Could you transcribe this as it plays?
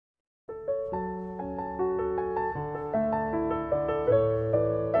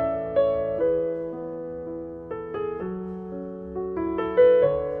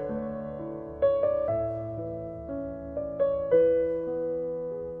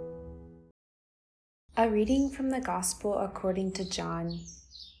A reading from the Gospel according to John.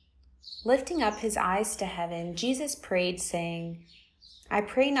 Lifting up his eyes to heaven, Jesus prayed, saying, I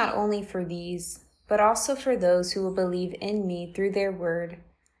pray not only for these, but also for those who will believe in me through their word,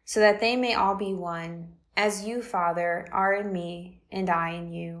 so that they may all be one, as you, Father, are in me, and I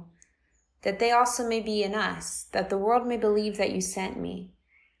in you, that they also may be in us, that the world may believe that you sent me.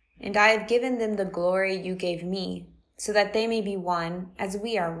 And I have given them the glory you gave me, so that they may be one, as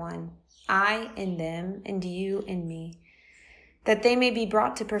we are one, I in them, and you in me, that they may be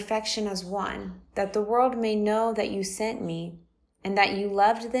brought to perfection as one, that the world may know that you sent me, and that you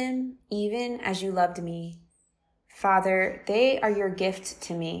loved them even as you loved me. Father, they are your gift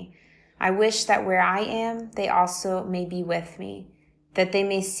to me. I wish that where I am, they also may be with me, that they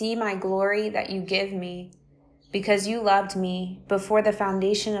may see my glory that you give me, because you loved me before the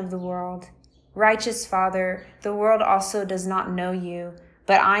foundation of the world. Righteous Father, the world also does not know you,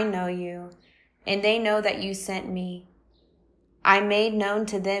 but I know you, and they know that you sent me. I made known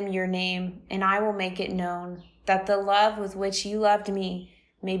to them your name, and I will make it known, that the love with which you loved me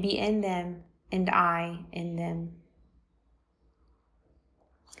may be in them, and I in them.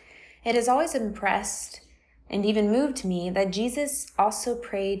 It has always impressed and even moved me that Jesus also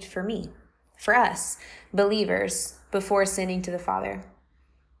prayed for me, for us, believers, before ascending to the Father.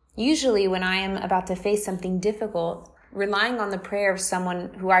 Usually when I am about to face something difficult, relying on the prayer of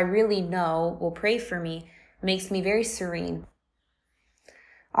someone who I really know will pray for me makes me very serene.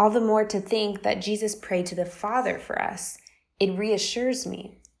 All the more to think that Jesus prayed to the Father for us. It reassures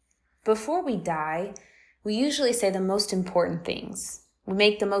me. Before we die, we usually say the most important things. We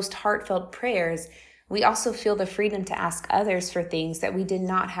make the most heartfelt prayers. We also feel the freedom to ask others for things that we did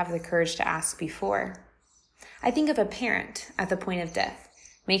not have the courage to ask before. I think of a parent at the point of death,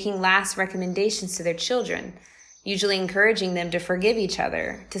 making last recommendations to their children, usually encouraging them to forgive each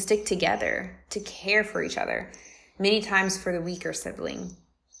other, to stick together, to care for each other, many times for the weaker sibling.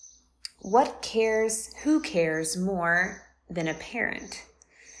 Who cares more than a parent?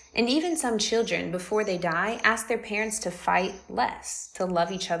 And even some children, before they die, ask their parents to fight less, to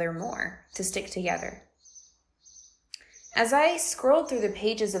love each other more, to stick together. As I scrolled through the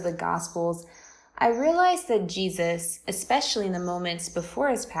pages of the Gospels, I realized that Jesus, especially in the moments before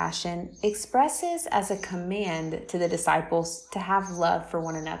his passion, expresses as a command to the disciples to have love for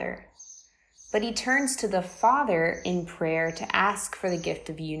one another. But he turns to the Father in prayer to ask for the gift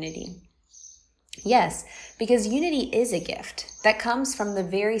of unity. Yes, because unity is a gift that comes from the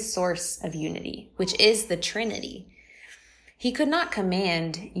very source of unity, which is the Trinity. He could not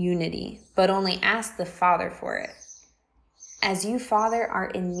command unity, but only ask the Father for it. As you, Father,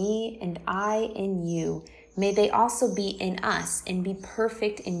 are in me and I in you, may they also be in us and be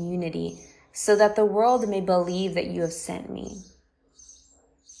perfect in unity, so that the world may believe that you have sent me.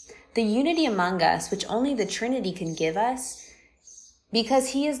 The unity among us, which only the Trinity can give us, because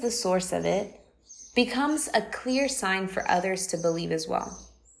he is the source of it, becomes a clear sign for others to believe as well.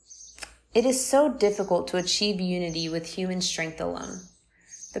 It is so difficult to achieve unity with human strength alone.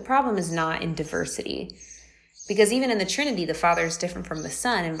 The problem is not in diversity, because even in the Trinity, the Father is different from the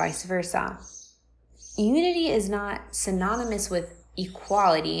Son and vice versa. Unity is not synonymous with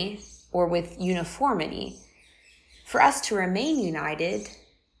equality or with uniformity. For us to remain united,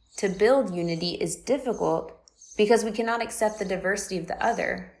 to build unity is difficult because we cannot accept the diversity of the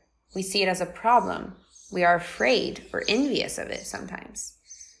other. We see it as a problem. We are afraid or envious of it sometimes.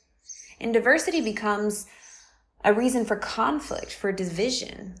 And diversity becomes a reason for conflict, for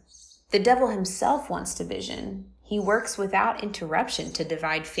division. The devil himself wants division. He works without interruption to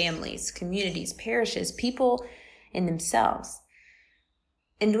divide families, communities, parishes, people in themselves.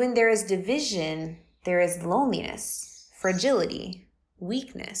 And when there is division, there is loneliness, fragility,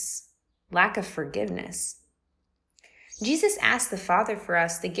 weakness, lack of forgiveness. Jesus asked the Father for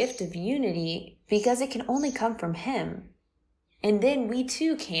us the gift of unity because it can only come from him. And then we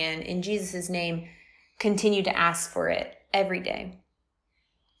too can, in Jesus' name, continue to ask for it every day.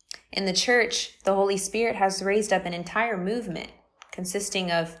 In the church, the Holy Spirit has raised up an entire movement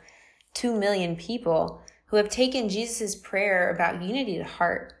consisting of 2 million people who have taken Jesus' prayer about unity to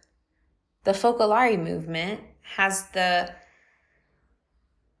heart. The Focolare movement has the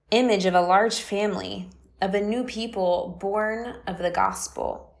image of a large family, of a new people born of the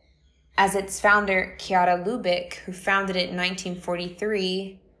gospel. As its founder, Chiara Lubich, who founded it in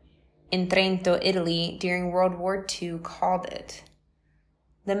 1943 in Trento, Italy, during World War II, called it.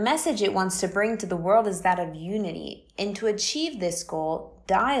 The message it wants to bring to the world is that of unity, and to achieve this goal,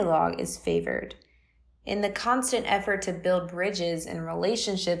 dialogue is favored. In the constant effort to build bridges and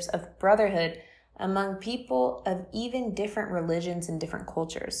relationships of brotherhood among people of even different religions and different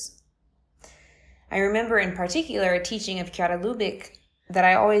cultures. I remember in particular a teaching of Chiara Lubick that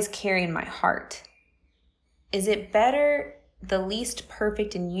I always carry in my heart. Is it better the least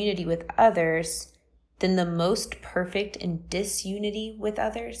perfect in unity with others than the most perfect in disunity with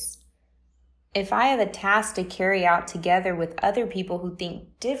others? If I have a task to carry out together with other people who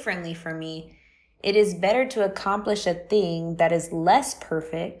think differently from me, it is better to accomplish a thing that is less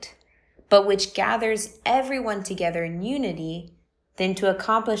perfect, but which gathers everyone together in unity, than to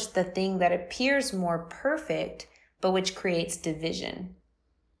accomplish the thing that appears more perfect, but which creates division.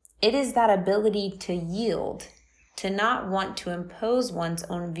 It is that ability to yield, to not want to impose one's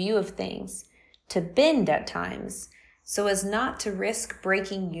own view of things, to bend at times, so as not to risk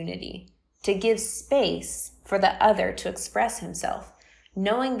breaking unity, to give space for the other to express himself,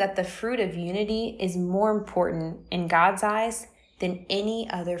 knowing that the fruit of unity is more important in God's eyes than any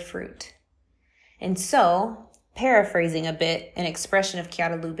other fruit. And so, paraphrasing a bit an expression of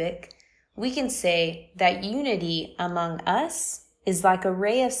Chiara Lubick, we can say that unity among us is like a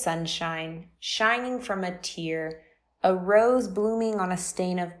ray of sunshine shining from a tear, a rose blooming on a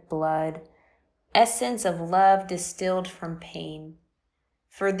stain of blood, essence of love distilled from pain.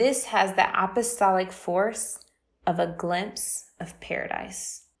 For this has the apostolic force of a glimpse of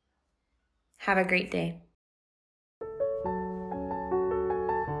paradise. Have a great day.